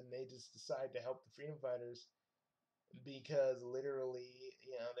with him, and they just decide to help the Freedom Fighters because literally,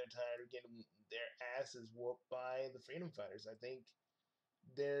 they're tired of getting their asses whooped by the Freedom Fighters. I think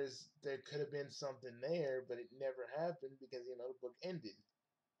there could have been something there, but it never happened because the book ended.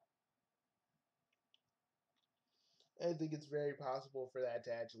 I think it's very possible for that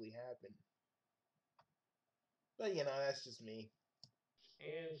to actually happen. But that's just me.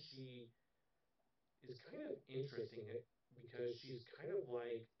 And she is kind of interesting because she's kind of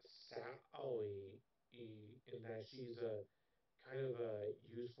like Sally in that she's a kind of a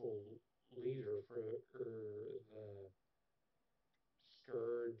useful leader for the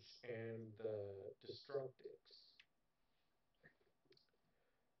Scourge and the Destructics.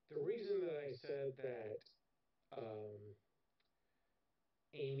 The reason that I said that um,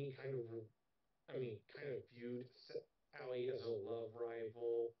 Amy kind of viewed Sally as a love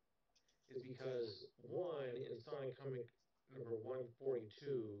rival is because one in Sonic comic number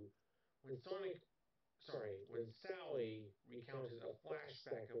 142, when when Sally recounted a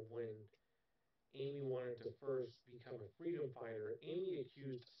flashback of when Amy wanted to first become a freedom fighter, Amy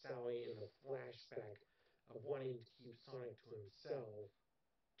accused Sally in the flashback of wanting to keep Sonic to himself.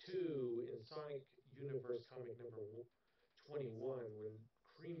 Two, in Sonic Universe comic number 21, when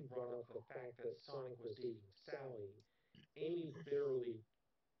Cream brought up the fact that Sonic was dating Sally, Amy bitterly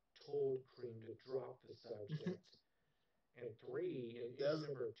told Cream to drop the subject. And three, in issue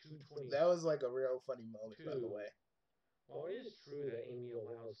number That was like a real funny moment, by the 222, way. while it is true that Amy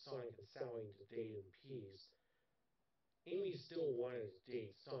allows Sonic and Sally to date in peace, Amy still wanted to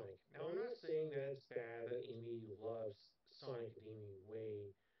date Sonic. Now, I'm not saying that it's bad that Amy loves Sonic in any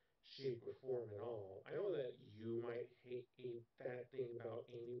way, shape, or form at all. I know that you might hate that thing about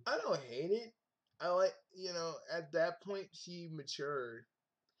Amy she matured.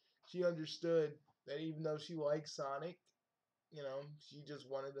 She understood that even though she liked Sonic, she just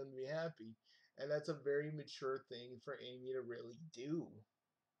wanted them to be happy. And that's a very mature thing for Amy to really do.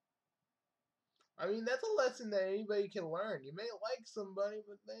 I mean, that's a lesson that anybody can learn. You may like somebody,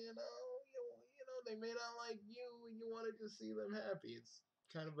 but they may not like you, and you want to just see them happy. It's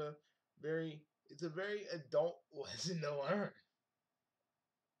kind of it's a very adult lesson to learn.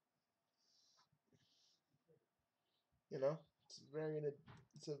 You know, it's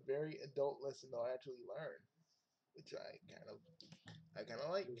a very adult lesson to actually learn, which I kind of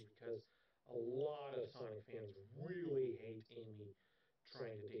like. Because a lot of Sonic fans really hate Amy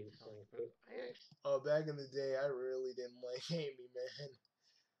trying to date Sonic, but I actually Oh, back in the day, I really didn't like Amy, man.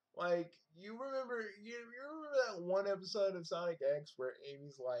 Like, you remember that one episode of Sonic X where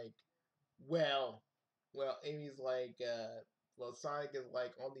Amy's like, well, Amy's like, Sonic is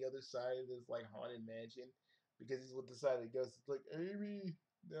like on the other side of this like haunted mansion because he's with the side of the ghost. It's like Amy,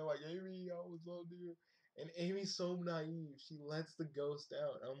 they're like Amy, I was on there, and Amy's so naive. She lets the ghost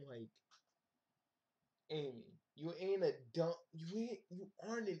out. I'm like, Amy, you ain't a dumb, you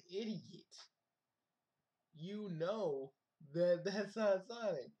aren't an idiot. You know that that's not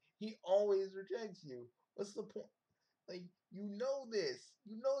Sonic. He always rejects you. What's the point? Like you know this.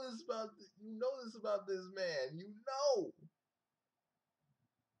 You know this about this man. You know.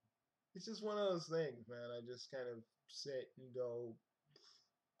 It's just one of those things, man. I just kind of sit and go,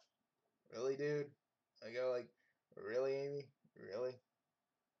 really, dude? I go like, really, Amy? Really?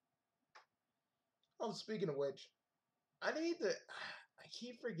 Oh, speaking of which, I need to. I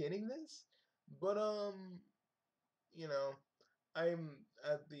keep forgetting this, but you know, I'm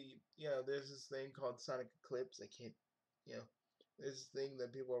at there's this thing called Sonic Eclipse. I can't, you know, there's this thing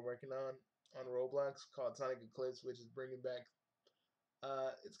that people are working on Roblox called Sonic Eclipse, which is bringing back.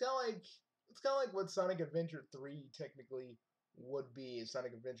 It's kind of like what Sonic Adventure 3 technically would be if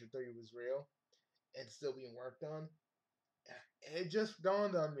Sonic Adventure 3 was real and still being worked on. It just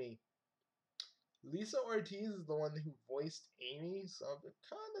dawned on me. Lisa Ortiz is the one who voiced Amy, so I'm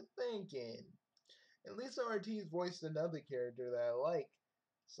kind of thinking. And Lisa Ortiz voiced another character that I like.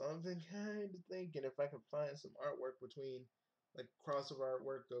 So I've been kind of thinking if I can find some artwork between, like, crossover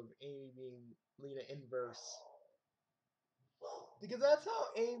artwork of Amy being Lena Inverse. Because that's how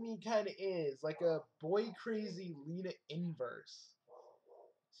Amy kind of is. Like a boy crazy Lena Inverse.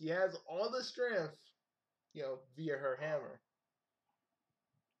 She has all the strength, via her hammer.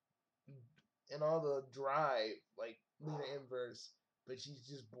 And all the drive, like Lena Inverse. But she's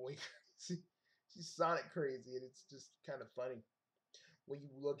just boy crazy. She's Sonic crazy, and it's just kind of funny when you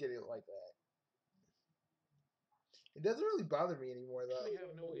look at it like that. It doesn't really bother me anymore, though. actually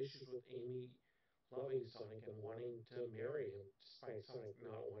have no issues with Amy loving Sonic and wanting to marry him, despite Sonic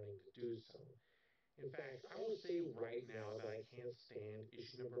not wanting to do so. In fact, I will say right now that I can't stand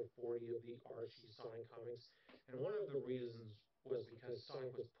issue number 40 of the Archie Sonic comics, and one of the reasons was because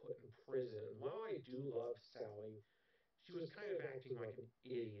Sonic was put in prison. And while I do love Sally, she was kind of acting like an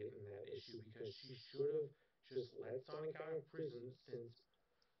idiot in that issue because she should have just let Sonic out of prison since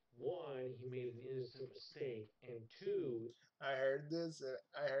one, he made an innocent mistake, and two, I heard this.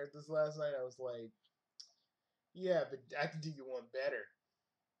 I heard this last night. I was like, yeah, but I can do you one better.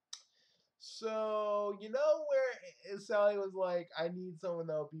 So you know where Sally was like, I need someone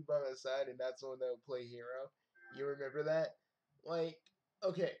that'll be by my side and not someone that'll play hero. You remember that? Like,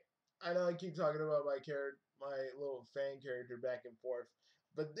 okay, I know I keep talking about my little fan character back and forth,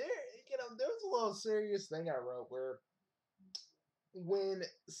 but there was a little serious thing I wrote where when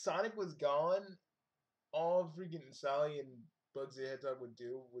Sonic was gone, all freaking Sally and Bugsy the Hedgehog would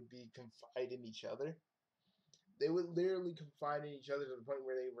do would be confide in each other. They would literally confide in each other to the point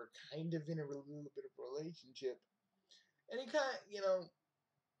where they were kind of in a little bit of a relationship. And he kind of,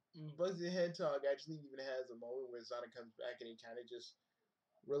 Bugsy the Hedgehog actually even has a moment where Sonic comes back and he kind of just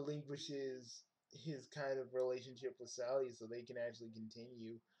relinquishes his kind of relationship with Sally so they can actually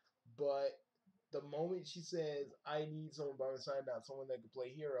continue. But the moment she says, I need someone by my side now, someone that can play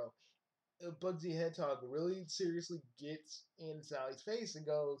hero, Bugsy Hedgehog really seriously gets in Sally's face and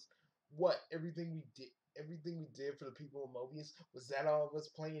goes, "What? Everything we did for the people of Mobius, was that all of us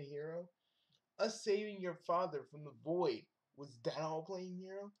playing hero? Us saving your father from the void, was that all playing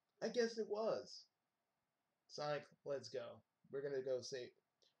hero? I guess it was. Sonic, let's go. We're gonna go save.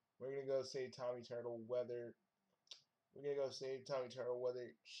 We're gonna go save Tommy Turtle whether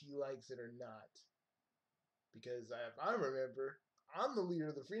she likes it or not. Because if I remember, I'm the leader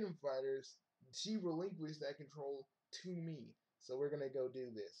of the Freedom Fighters. She relinquished that control to me. So we're going to go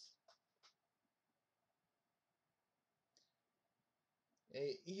do this."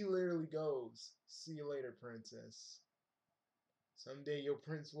 And he literally goes, "See you later, princess." Someday your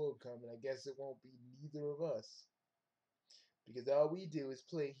prince will come, and I guess it won't be neither of us. Because all we do is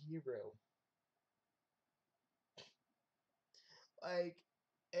play hero. Like,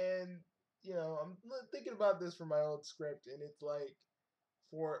 and, I'm thinking about this for my old script, and it's like,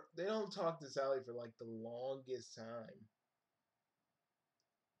 they don't talk to Sally for like the longest time.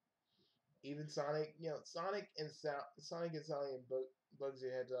 Even Sonic, Sonic and Sally and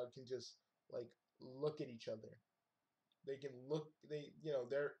Bugsy Hedgehog can just like look at each other. They can look.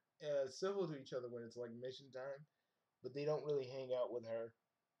 They're civil to each other when it's like mission time, but they don't really hang out with her.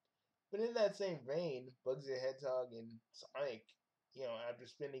 But in that same vein, Bugsy the Hedgehog and Sonic, after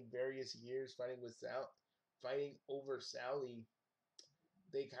spending various years fighting over Sally,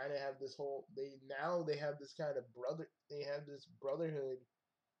 they kind of have this whole. They have this kind of They have this brotherhood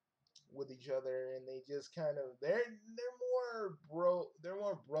with each other, and they just kind of they're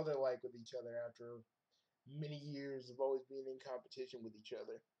more brother like with each other after many years of always being in competition with each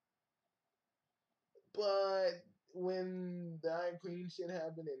other. But when the Iron Queen shit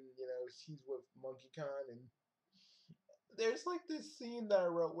happened, and she's with Monkey Kong, and there's like this scene that I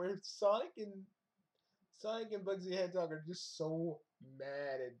wrote where Sonic and Bugsy Hedgehog are just so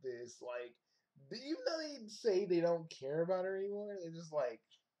mad at this. Like, even though they say they don't care about her anymore, they're just like,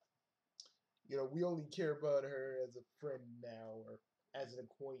 we only care about her as a friend now or as an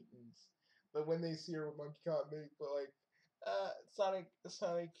acquaintance. But when they see her with Monkey Kong, Sonic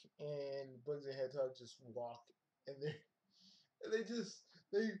and Bugsy Hedgehog just walk, and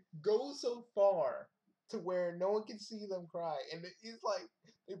they go so far to where no one can see them cry, and it's like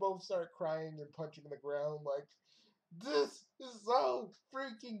they both start crying and punching the ground like, this is so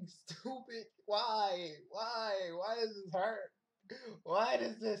freaking stupid. Why does this hurt? Why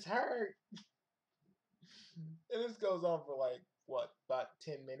does this hurt? And this goes on for like what, about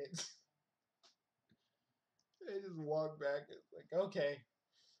 10 minutes. They just walk back. It's like, okay,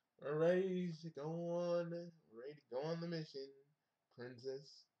 we're ready to go on. We're ready to go on the mission,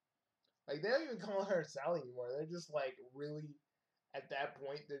 princess. Like, they don't even call her Sally anymore. They're just like really, at that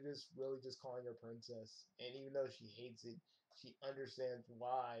point, they're just really just calling her princess. And even though she hates it, she understands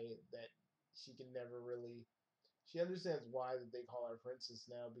why that she can never really. She understands why that they call her princess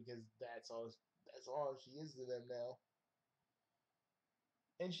now, because that's all. That's all she is to them now.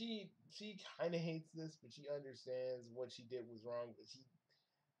 And she kind of hates this, but she understands what she did was wrong. But she,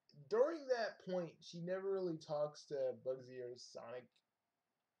 during that point, she never really talks to Bugsy or Sonic.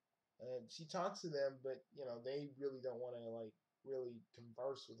 She talks to them, but they really don't want to like really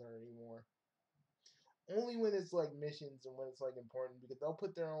converse with her anymore. Only when it's like missions and when it's like important, because they'll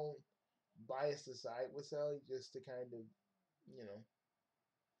put their own bias aside with Sally just to kind of, you know,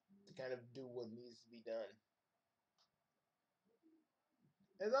 do what needs to be done.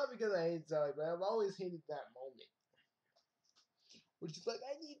 It's not because I hate Sally, but I've always hated that moment. Which is like,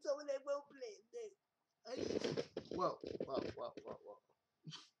 I need someone that won't play. I need, whoa.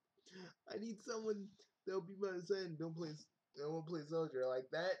 I need someone that'll be my son. Don't play soldier. Like,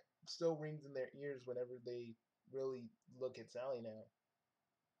 that still rings in their ears whenever they really look at Sally now.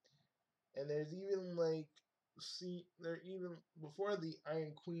 And there's even like, see, there even before the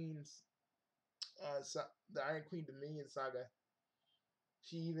Iron Queen Dominion saga,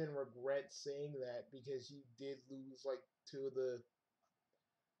 she even regrets saying that because she did lose like two of the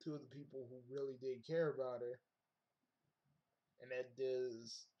people who really did care about her, and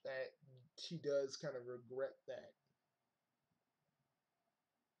that she does kind of regret that.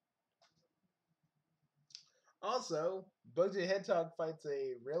 Also, Bugsy Hedgehog fights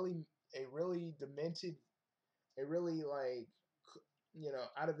a really demented, a really like,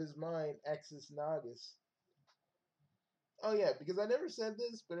 out of his mind Axis Nagus. Oh yeah, because I never said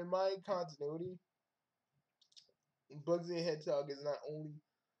this, but in my continuity, Bugsy Hedgehog is not only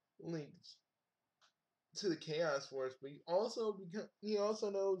linked to the Chaos Force, but he also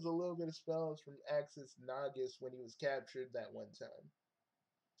knows a little bit of spells from Axis Nagus when he was captured that one time.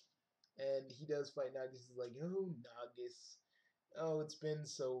 And he does fight Nagus. He's like, oh, Nagus. Oh, it's been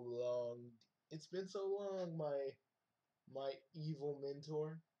so long. It's been so long, my evil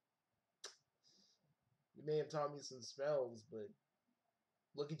mentor. You may have taught me some spells, but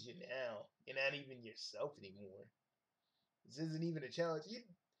look at you now. You're not even yourself anymore. This isn't even a challenge.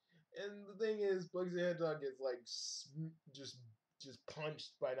 And the thing is, Bugsy Hedgehog gets like just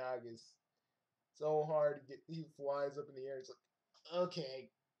punched by Nagus so hard. He flies up in the air. It's like, okay,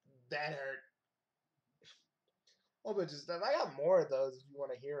 that hurt. Oh, but just I got more of those if you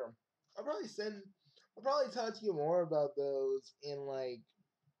want to hear them. I'll probably send. I'll probably talk to you more about those in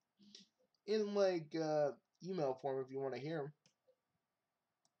email form if you want to hear them.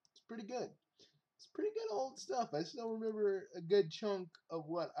 It's pretty good. It's pretty good old stuff. I still remember a good chunk of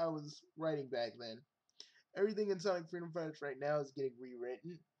what I was writing back then. Everything in Sonic Freedom Fighters right now is getting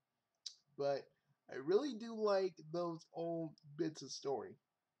rewritten, but I really do like those old bits of story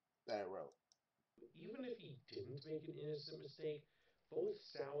that I wrote. Even if he didn't make an innocent mistake, both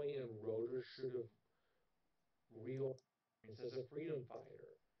Sally and Rotor should have real experience as a freedom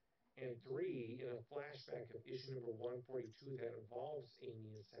fighter. And three, in a flashback of issue number 142 that involves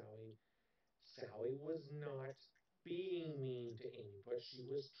Amy and Sally, Sally was not being mean to Amy, but she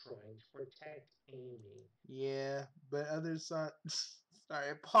was trying to protect Amy. Yeah, but other Sonic.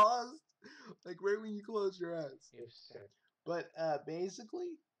 Sorry, I paused like right when you close your eyes. If Sally, But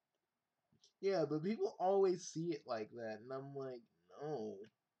basically, yeah, but people always see it like that, and I'm like, no.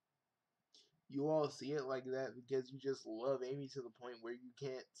 You all see it like that because you just love Amy to the point where you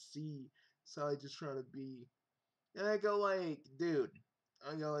can't see Sally just trying to be. And I go like, dude.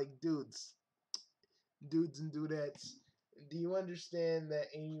 I go like, dudes and dudettes. Do you understand that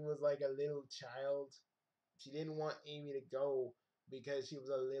Amy was like a little child? She didn't want Amy to go because she was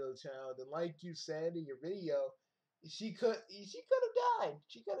a little child, and like you said in your video, she could have died.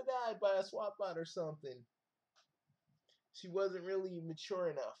 She could have died by a swap bot or something. She wasn't really mature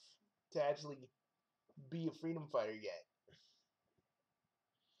enough to actually be a freedom fighter yet.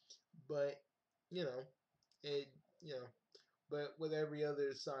 But you know, it you know, but with every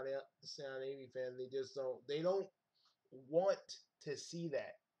other Sound Amy fan, they don't want to see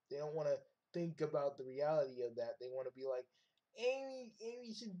that. They don't want to think about the reality of that. They want to be like,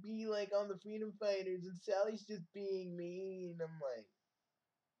 Amy should be like on the Freedom Fighters, and Sally's just being mean. I'm like,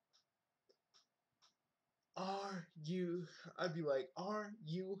 are you? I'd be like, are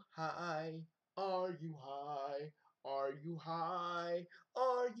you high? Are you high? Are you high?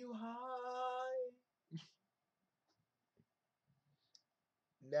 Are you high?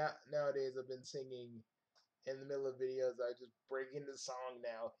 Nowadays, I've been singing in the middle of videos. I just break into song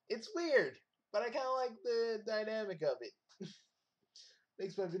now. It's weird, but I kind of like the dynamic of it.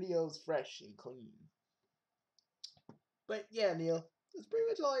 Makes my videos fresh and clean. But yeah, Neil, that's pretty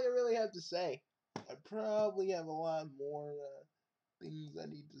much all I really have to say. I probably have a lot more things I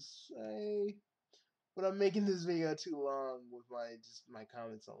need to say, but I'm making this video too long with my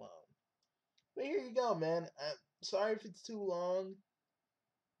comments alone. But here you go, man. I'm sorry if it's too long,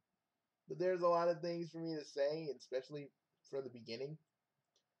 but there's a lot of things for me to say, especially for the beginning.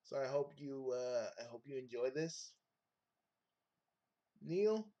 So I hope you enjoy this.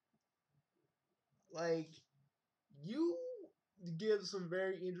 Neil, like you give some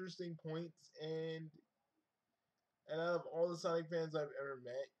very interesting points, and out of all the Sonic fans I've ever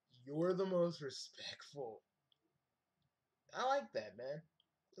met, you're the most respectful. I like that, man.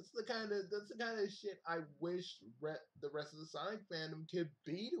 That's the kind of shit I wish the rest of the Sonic fandom could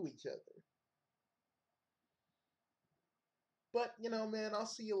be to each other. But man, I'll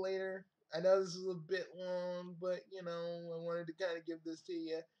see you later. I know this is a bit long, but I wanted to kind of give this to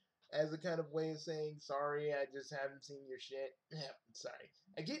you as a kind of way of saying sorry. I just haven't seen your shit. Yeah, sorry.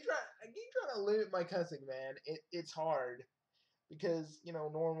 I keep trying to limit my cussing, man. It's hard because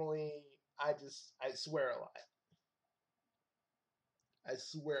normally I swear a lot. I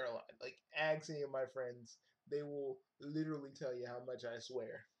swear a lot. Like ask any of my friends, they will literally tell you how much I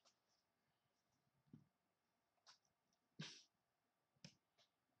swear.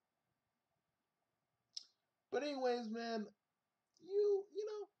 But anyways, man,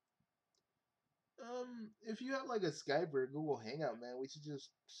 if you have like a Skype or a Google Hangout, man, we should just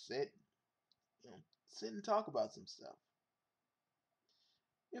sit and talk about some stuff.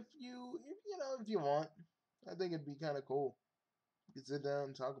 If you want, I think it'd be kind of cool. We could sit down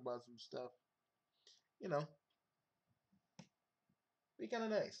and talk about some stuff. You know, be kind of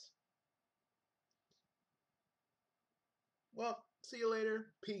nice. Well, see you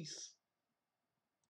later. Peace.